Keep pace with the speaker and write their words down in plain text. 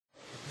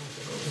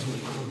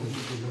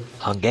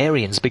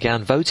Hungarians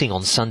began voting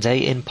on Sunday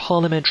in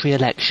parliamentary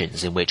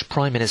elections in which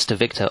Prime Minister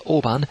Viktor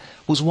Orban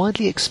was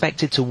widely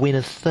expected to win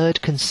a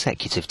third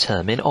consecutive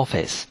term in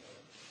office.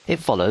 It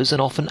follows an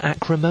often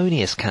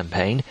acrimonious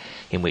campaign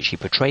in which he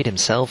portrayed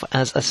himself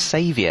as a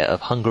saviour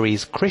of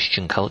Hungary's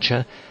Christian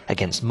culture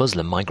against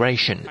Muslim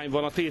migration.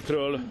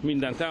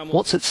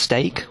 What's at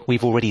stake?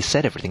 We've already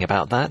said everything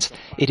about that.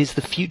 It is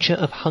the future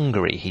of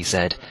Hungary, he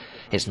said.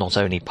 It's not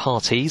only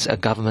parties, a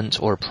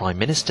government or a prime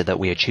minister that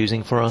we are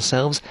choosing for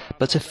ourselves,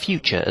 but a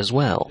future as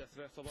well.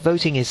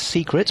 Voting is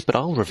secret, but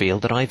I'll reveal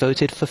that I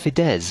voted for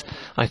Fidesz.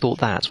 I thought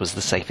that was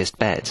the safest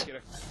bet.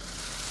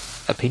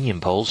 Opinion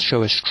polls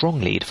show a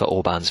strong lead for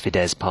Orban's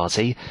Fidesz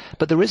party,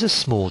 but there is a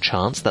small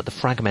chance that the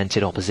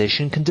fragmented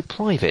opposition can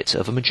deprive it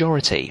of a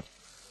majority.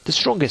 The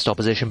strongest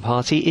opposition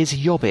party is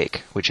Jobbik,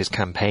 which has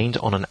campaigned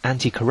on an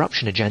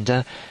anti-corruption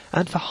agenda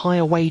and for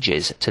higher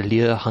wages to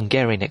lure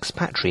Hungarian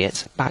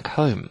expatriates back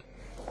home.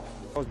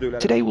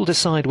 Today will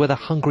decide whether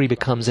Hungary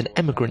becomes an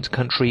emigrant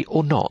country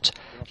or not,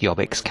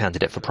 Jobbik's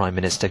candidate for Prime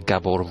Minister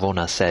Gábor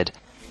Vona said.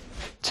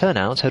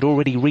 Turnout had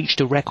already reached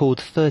a record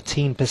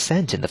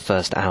 13% in the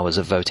first hours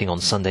of voting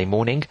on Sunday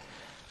morning.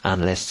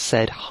 Analysts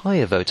said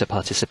higher voter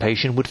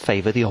participation would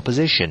favour the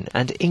opposition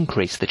and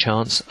increase the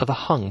chance of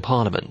a hung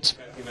parliament.